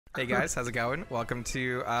Hey guys, how's it going? Welcome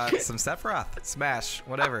to some Sephiroth, Smash,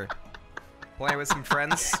 whatever. Playing with some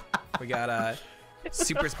friends. We got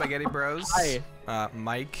Super Spaghetti Bros,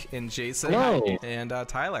 Mike and Jason, and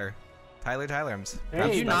Tyler. Tylerms.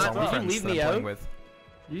 Hey, that's did you leave me out? With.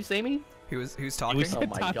 Did you say me? Who's talking? Oh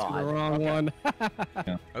my god. The wrong one.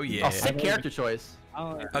 Oh yeah. Sick character choice.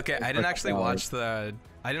 Okay, I didn't actually watch the.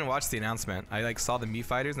 I didn't watch the announcement. I like saw the Mii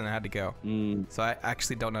fighters and I had to go. So I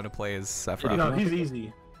actually don't know how to play as Sephiroth. No, he's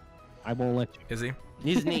easy. I won't let you. Is he?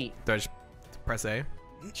 He's neat. Do I just press A?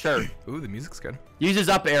 Sure. Ooh, the music's good. Uses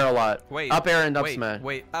up air a lot. Wait. Up air and up smash.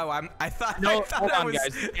 Wait. Oh, I thought. No, I thought hold I on, was,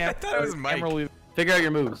 guys. I thought it was Mike. Figure out your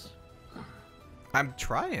moves. I'm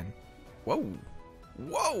trying. Whoa.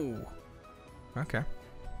 Whoa. Okay.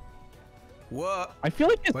 Whoa. I feel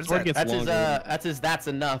like his sword gets that's longer. That's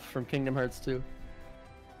enough from Kingdom Hearts 2.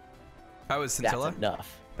 Oh, is Scintilla? That's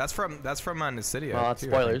enough. That's from Dissidia. Well, that's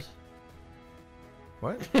spoilers.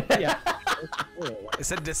 What? Yeah. It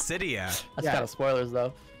said Dissidia. That's kind of spoilers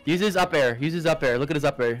though. Uses up air. Uses up air. Look at his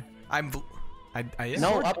up air. I am.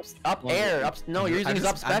 No, up air. No, you're using his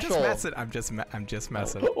up special. I'm just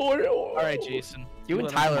messing. All right, Jason. You and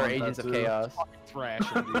Tyler are agents of chaos. Trash,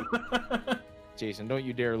 dude. Jason, don't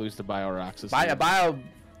you dare lose to Bio-Roxas. Bio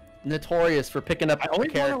notorious for picking up a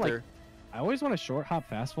character. I always want to short hop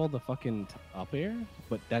fast fall the fucking up air,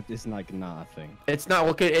 but that is like not a thing. It's not.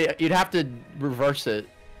 Okay, you'd have to reverse it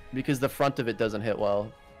because the front of it doesn't hit well.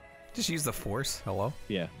 Just use the force. Hello.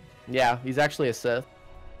 Yeah. Yeah, he's actually a Sith.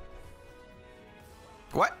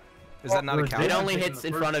 What? Is that not a counter? It only hits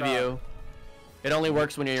in front of you. It only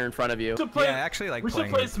works when you're in front of you. Yeah, I actually like playing. We should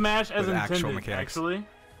play Smash as intended, actual mechanics. actually.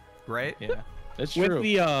 Right? Yeah. That's true. With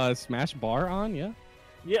the Smash bar on, yeah.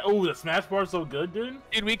 Yeah. Oh, the Smash bar is so good, dude.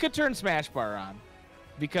 Dude, we could turn Smash Bar on,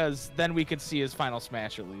 because then we could see his final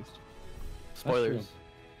smash at least. Spoilers.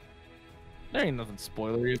 There ain't nothing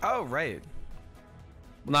spoilery. Oh, right.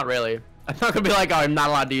 Well, not really. I'm not gonna be like, oh, I'm not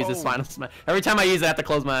allowed to use this final smash. Every time I use it, I have to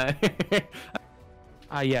close my eye.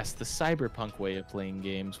 Ah, yes, the cyberpunk way of playing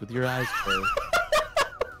games with your eyes closed.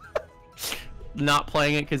 Not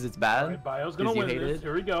playing it because it's bad. All right, Bio's gonna win this.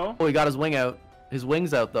 Here we go. Oh, he got his wing out. His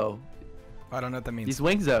wing's out though. I don't know what that means. His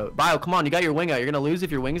wing's out. Bio, come on, you got your wing out. You're gonna lose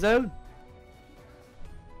if your wing's out.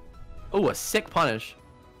 Oh, a sick punish.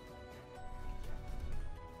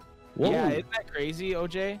 Whoa. Yeah, isn't that crazy,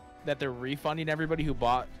 OJ? That they're refunding everybody who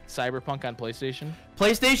bought Cyberpunk on PlayStation?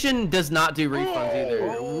 PlayStation does not do refunds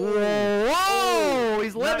either. Whoa!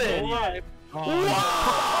 He's living! Whoa!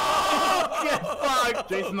 Get fucked!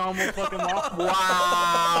 Jason almost fucking lost.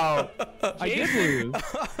 Wow! I did lose.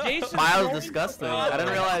 Jason Bio's disgusting. I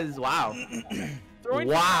didn't realize. Wow.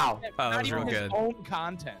 Wow. Oh, that not was even real his good. own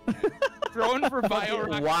content. Throwing for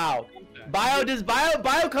Bio-Roxas. Wow.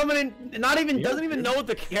 Bio coming in, not even doesn't even know what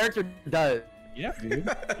the character does. Yeah, dude.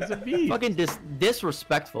 He's a beast. Fucking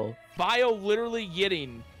disrespectful. Bio literally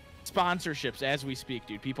getting sponsorships as we speak,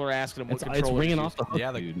 dude. People are asking him what controllers. It's ringing off the hook,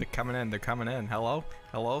 Yeah, dude. they're coming in. They're coming in. Hello?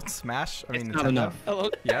 Smash? I mean, It's not enough. Hello.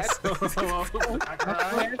 Yes. Nintendo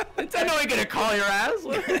ain't gonna call your ass.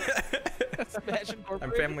 Smash I'm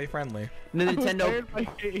Incorporated. family friendly. Nintendo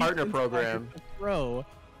partner program. Bro.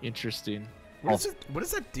 Interesting. What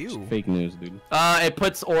does that do? Fake news, dude. It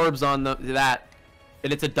puts orbs on that,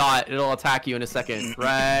 and it's a dot. It'll attack you in a second.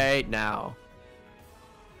 Right now.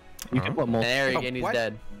 You can put multiple. There, and he's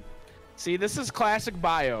dead. See, this is classic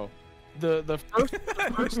Bio. The first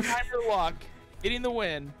time your luck, getting the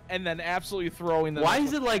win, and then absolutely throwing the. Why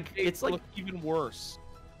is it like it's like even worse?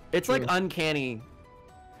 It's like uncanny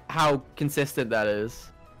how consistent that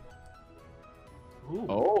is. Ooh.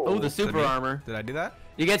 Oh, the super armor. Did I do that?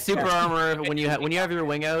 You get super armor when you have your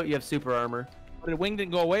wing out. You have super armor. But the wing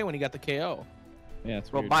didn't go away when he got the KO. Yeah,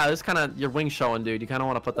 it's Well, weird. Bio, this kind of your wing showing, dude. You kind of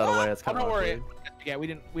want to put that away. That's kind of. Don't worry. Yeah, we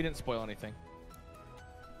didn't spoil anything.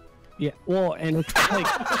 Yeah, well, and it's like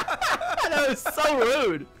That was so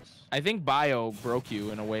rude. I think Bio broke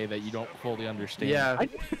you in a way that you don't fully understand. Yeah. I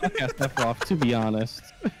got stuff off, to be honest.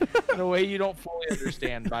 In a way you don't fully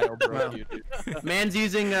understand, Bio broke you, dude. Man's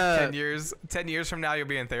using 10 years from now, you'll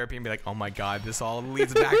be in therapy and be like, oh my god, this all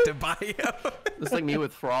leads back to Bio. It's like me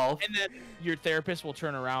with Thrall. And then your therapist will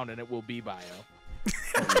turn around and it will be Bio.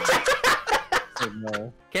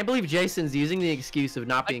 No. Can't believe Jason's using the excuse of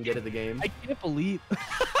not being good at the game. I can't believe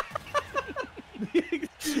the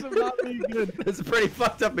excuse of not being good. It's a pretty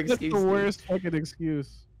fucked up That's excuse. the dude. worst fucking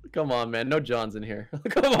excuse. Come on, man. No Johns in here.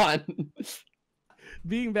 Come on.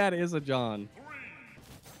 Being bad is a John.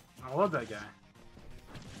 I love that guy.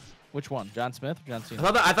 Which one? John Smith or John Cena?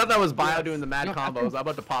 I thought that was Bio doing the mad No, combos. I'm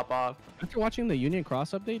about to pop off. After watching the Union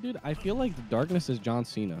Cross update, dude, I feel like the darkness is John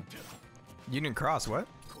Cena. Union Cross, what?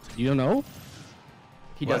 You don't know?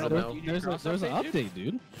 He What? doesn't know. There's an update,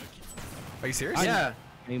 dude. Are you serious? Yeah.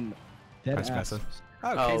 Named I Dead was Ass. messing.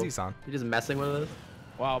 Oh, Oh. KZ's on. You're just messing with us.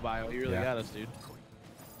 Wow, Bio, you really Yeah. got us, dude.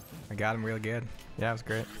 I got him real good. Yeah, it was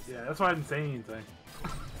great. Yeah, that's why I didn't say anything.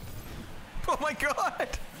 Oh my god!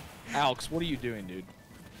 Alex, what are you doing, dude?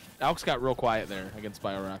 Alex got real quiet there against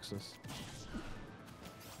Bio-Roxas.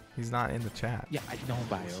 He's not in the chat. Yeah, I know,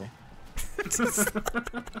 Bio.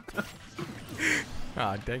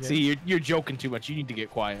 Oh, dang it. See, you're joking too much. You need to get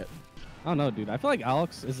quiet. I don't know, dude. I feel like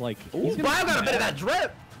Alex is like. Ooh, Bio got a bit of that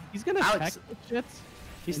drip. He's gonna Alex- check the shit.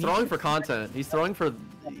 He's And throwing for content. He's throwing for.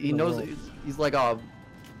 He knows. He's like, Uh-oh.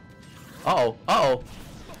 Uh-oh.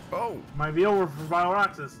 Oh! Might be over for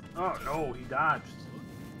Bio-Roxas. Oh no, he dodged.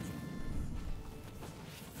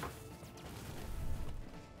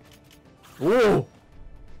 Ooh.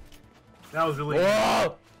 That was really.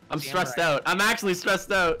 Whoa! I'm stressed out. I'm actually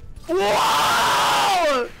stressed out.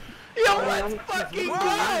 Whoa! Yo, let's fucking go!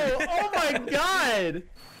 Oh my god!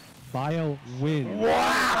 Bio wins.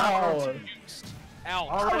 Wow!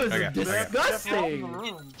 Alex, All That right, was Okay, okay. disgusting.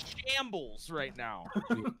 in shambles right now.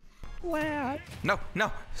 No,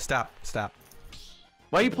 no! Stop, stop.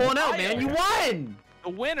 Why are you pulling out, man? You won! The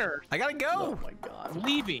winner I gotta Oh go! my god. is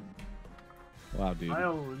leaving. Wow, dude.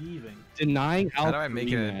 Bio leaving. Denying How Alex do I make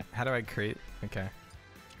the it? rematch. How do I create? Okay.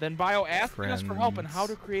 Then Bio asking us for help on Friends. how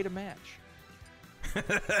to create a match.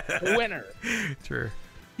 The winner. True.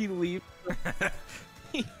 He leaves.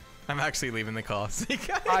 I'm actually leaving the call. See you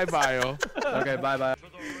guys. Bye, Bio. Okay, bye-bye.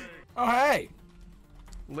 Oh hey!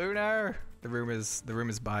 Lunar. The room is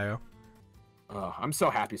Bio. Oh, I'm so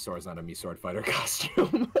happy Sora's not a me sword fighter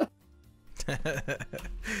costume.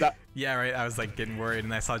 Yeah, right. I was like getting worried,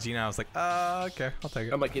 and I saw Gina. I was like, okay, I'll take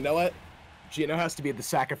it. I'm like, you know what? Gino has to be the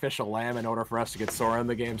sacrificial lamb in order for us to get Sora in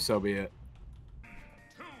the game, so be it.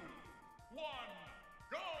 2, 1,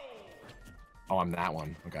 go! Oh, I'm that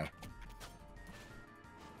one. Okay.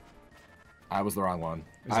 I was the wrong one.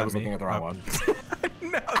 Is I that was me? looking at the wrong Oh.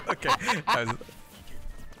 one. No. Okay. I was,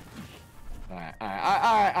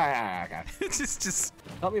 Alright, okay. just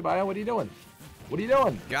Help me, Bio. What are you doing? What are you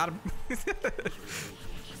doing? got him.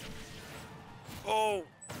 Oh,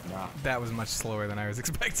 Nah, that was much slower than I was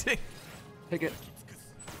expecting. take it.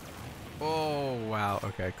 Oh wow.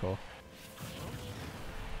 Okay, cool.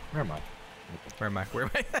 Where am I? Where am I? Where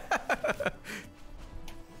am I?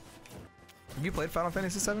 Have you played Final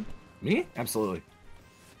Fantasy VII? Me? Absolutely.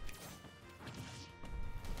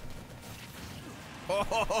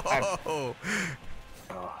 Oh.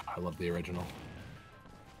 Oh, I love the original.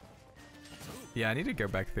 Yeah, I need to go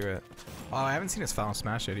back through it. Oh, I haven't seen his Final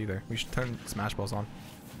Smash yet either. We should turn Smash Balls on.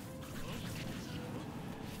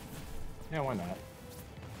 Yeah, why not?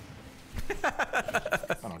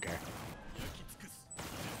 I don't care.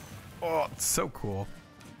 Oh, it's so cool.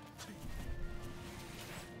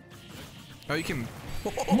 Oh, you can.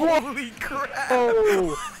 Holy crap!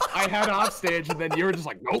 Oh, I had off stage, and then you were just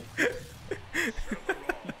like, nope.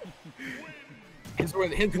 His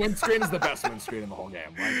windscreen is the best windscreen in the whole game.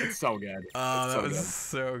 Like, it's so good. Oh, It's that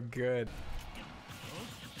so was good.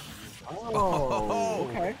 so good. Oh,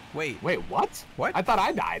 okay. Wait, Wait, what? What? I thought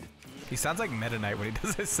I died. he sounds like Meta Knight when he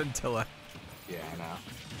does his scintilla. Yeah, I know.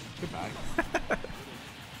 Goodbye.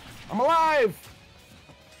 I'm alive!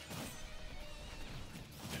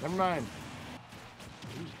 Never mind.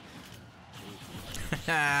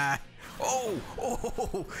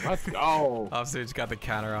 Oh! Let's go. Offstage got the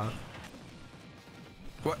counter on.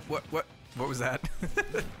 What was that?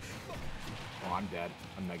 Oh, I'm dead.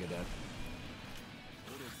 I'm mega dead.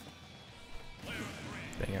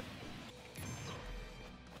 Dang it.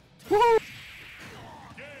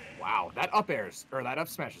 Wow, that up airs, or that up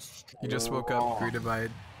smash is You just woke up strong. greeted by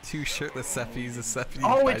two shirtless Sephies, a Sephi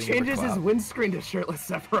Oh, it fighting over changes his cloud. windscreen to shirtless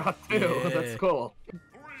Sephiroth too. Yeah. That's cool.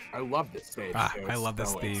 I love this stage. Ah, too. I love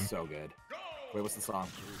this It's theme. so good. Wait, what's the song?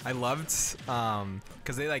 I loved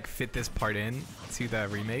because they like fit this part in to the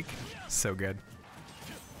remake. So good.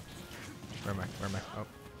 Where am I? Oh.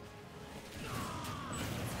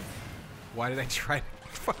 Why did I try?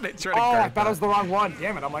 Why did I try to Oh, I guard thought that? it was the wrong one.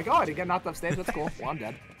 Damn it! I'm like, oh, I didn't get knocked off stage. That's cool. Well, I'm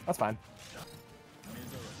dead. That's fine. Oh,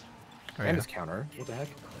 And yeah. his counter. What the heck?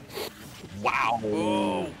 Wow.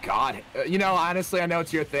 Oh God. You know, honestly, I know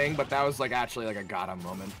it's your thing, but that was like actually like a got him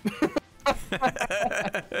moment.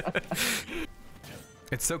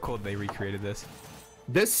 It's so cool they recreated this.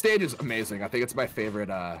 This stage is amazing. I think it's my favorite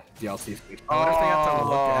DLC stage. I wonder if they got to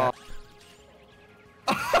look at.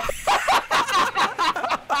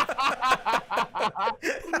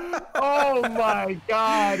 Oh my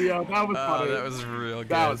God, yo, that was Oh, funny. that was real good.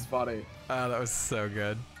 That was funny. Oh, that was so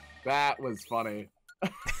good. That was funny.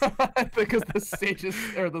 Because the stage is,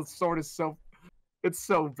 or the sword is so It's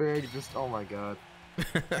so big. Just oh my god.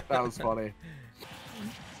 That was funny.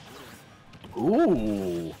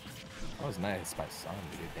 Ooh. That was nice by Sun,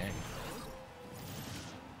 dude. Dang.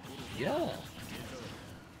 Yeah.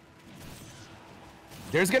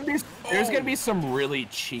 There's gonna be some really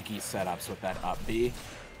cheeky setups with that up B.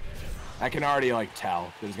 I can already like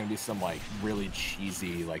tell. There's gonna be some like really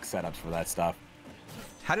cheesy like setups for that stuff.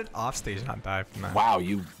 How did offstage not die from that? Wow,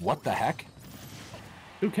 what the heck?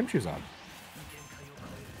 Ooh, Kimchi's on.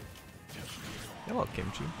 Hello,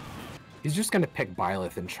 Kimchi. He's just gonna pick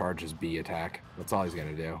Byleth and charge his B attack. That's all he's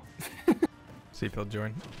gonna do. Seafield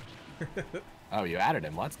join. Oh, you added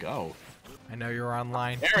him. Let's go. I know you're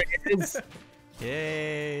online. There it is.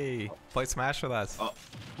 Yay! Play Smash with us.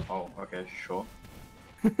 Oh, okay, sure.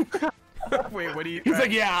 Wait, what are you? He's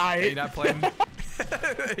like, yeah, Are you not playing?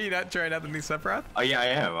 Are you not trying out the new Sephiroth? Oh yeah, I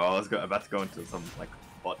am. I was about to go into some like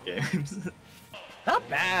bot games. Not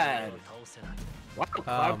bad. Wow,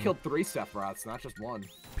 Cloud killed 3 Sephiroths, not just 1.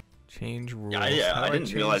 Change rules. Yeah, How I do didn't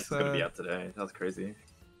change realize it was the- gonna be out today. That was crazy.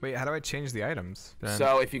 Wait, how do I change the items? then?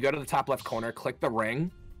 So if you go to the top left corner, click the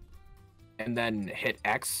ring, and then hit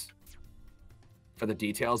X for the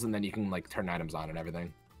details, and then you can like turn items on and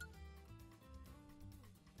everything.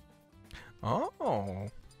 Oh.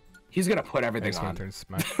 He's gonna put I everything just want on. to turn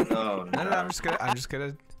Smash. Oh No,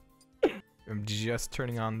 I'm just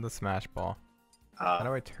turning on the Smash Ball. How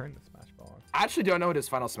do I turn the Smash Ball on? I actually don't know what his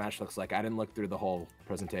final Smash looks like. I didn't look through the whole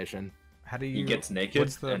presentation. How do you? He gets naked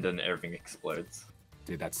what's the- and then everything explodes.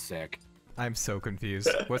 Dude, that's sick. I'm so confused.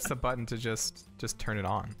 What's the button to just turn it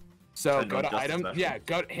on? So And go not to just item. Smash Yeah,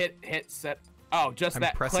 go hit set. Oh, just I'm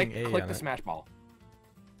that. pressing Click A click on the it. Smash Ball.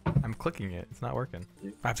 I'm clicking it. It's not working.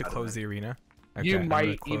 I have to I don't close know. the arena. You I'm gonna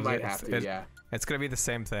might close it. have to. It's- Yeah. It's gonna be the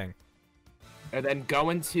same thing. And then go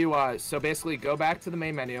into so basically go back to the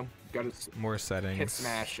main menu, go to More settings. hit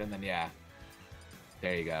Smash, and then yeah,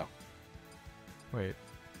 there you go. Wait,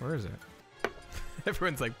 where is it?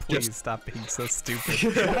 Everyone's like, please stop being so stupid.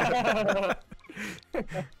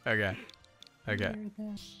 Okay. Okay.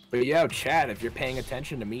 But yo, Chad, if you're paying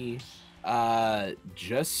attention to me,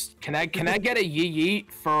 just can I get a yeet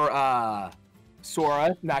for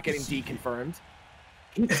Sora not getting deconfirmed?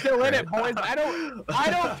 He's still in it, boys. I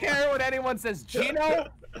don't care what anyone says. Gino,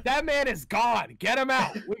 that man is gone. Get him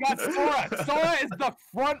out. We got Sora. Sora is the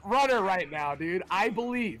front runner right now, dude. I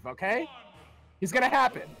believe, okay? He's gonna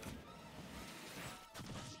happen.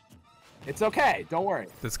 It's okay. Don't worry.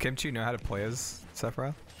 Does Kimchi know how to play as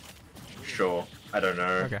Sephiroth? Sure. I don't know.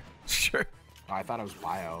 Okay. Sure. Oh, I thought it was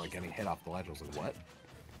Bio, like getting hit off the ledge. I was like, what?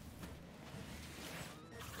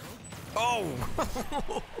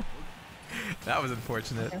 Oh! That was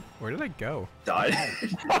unfortunate. Where did I go? Died.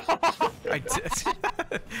 I did.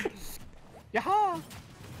 Yaha!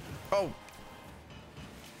 Oh!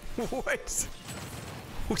 What?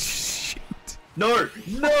 Oh, shoot. No!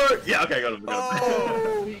 No! Yeah, okay, I got him.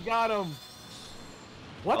 Oh, he got him.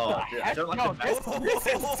 What Oh, the dude, I heck? don't like No, the this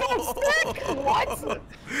is so sick! What?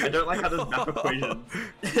 I don't like how there's map equations.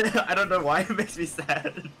 I don't know why it makes me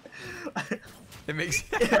sad. It makes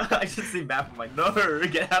I just see map. I'm like, no,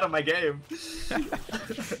 get out of my game.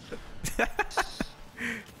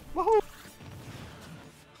 Woohoo!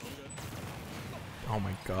 Oh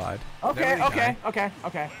my god. Okay, Never okay, die.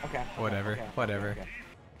 okay. Whatever, okay, whatever. okay.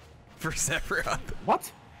 For Sephiroth.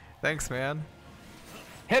 What? Thanks, man.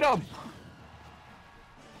 Hit him!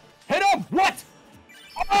 Hit him! What?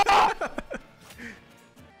 Ah!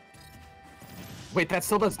 Wait, that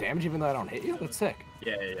still does damage even though I don't hit you? That's sick.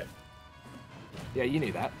 Yeah. Yeah, you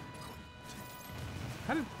knew that.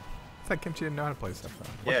 How did... I thought Kimchi didn't know how to play Sephiroth.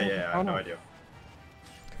 Yeah, I Oh, have no no. idea.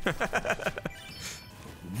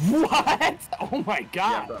 What? Oh my Yeah,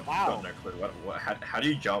 god! I've Wow. got no clue. How do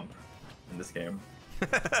you jump in this game?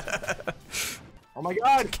 Oh my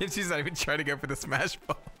god! Kimchi's not even trying to go for the Smash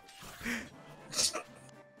Ball.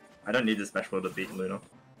 I don't need this Smash Ball to beat Luna.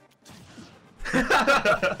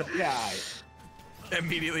 Yeah.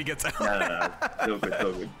 Immediately gets out. No. Feel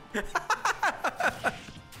good.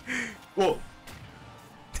 Whoa.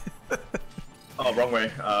 Oh, wrong way.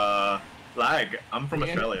 Lag. I'm from Yeah.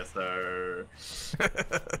 Australia, so...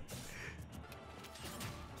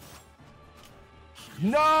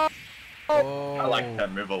 No! Oh. I like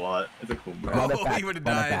that move a lot. It's a cool move. Oh, he would've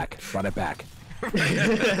died. Run it back.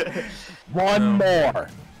 One more.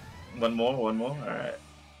 One more? Alright.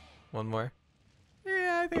 One more.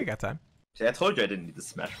 Yeah, I think I got time. See, I told you I didn't need the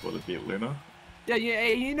Smash Ball to beat Luna. Yeah,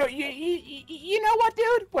 you know what,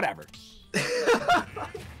 dude? Whatever.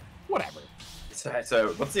 Whatever.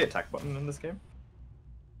 So, what's the attack button in this game?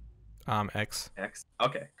 X. X?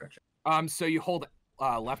 Okay, gotcha. So you hold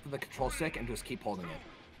left of the control stick and just keep holding it.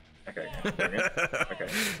 Okay, doing it. Okay,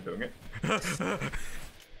 doing it.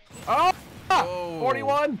 Oh! Oh,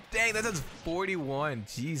 41! Dang, that does 41.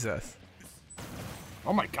 Jesus.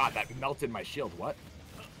 Oh my god, that melted my shield. What?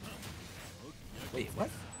 Wait, what?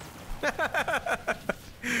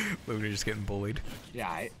 Lunar just getting bullied.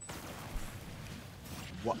 Yeah,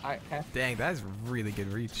 What? Dang, that is really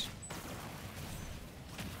good reach.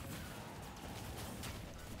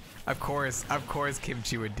 Of course,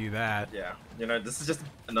 Kimchi would do that. Yeah, you know, this is just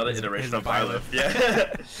another iteration his of Byleth. Byleth.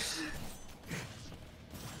 Yeah.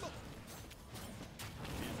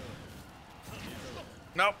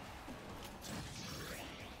 Nope.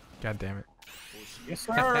 God damn it. Yes,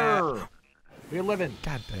 sir! We're living.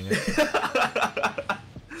 God dang it.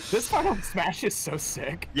 This final smash is so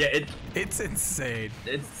sick. Yeah, It's insane.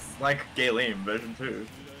 it's like Galeem version 2.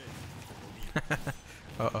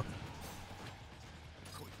 Uh-oh.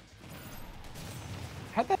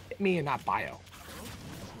 How'd that hit me and not Bio?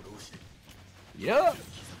 Yep.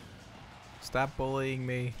 Stop bullying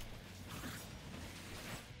me.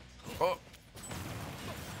 Oh,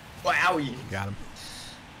 Wowie! got him.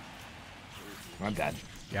 I'm dead.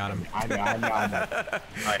 Got him. I know, I'm dead.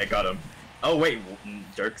 I got him. Oh wait,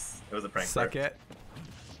 jerks. It was a prank. Suck sorry.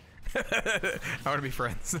 it. I want to be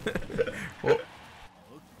friends. Whoa.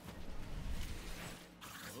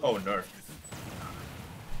 Oh no.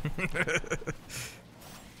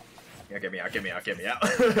 Yeah, get me out, get me out, get me out.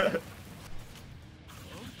 Did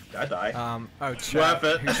I die? Oh, chat. Swap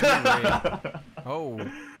it. Who should we raid?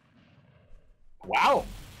 Oh, Wow.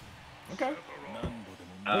 Okay.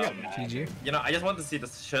 GG. You know, I just wanted to see the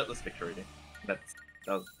shirtless victory. That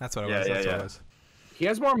was, That's what it Yeah, was. yeah, That's what yeah. it was. He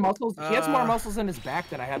has more muscles. He has more muscles in his back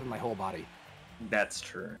than I have in my whole body. that's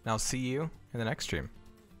true. And I'll see you in the next stream.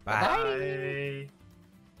 Bye.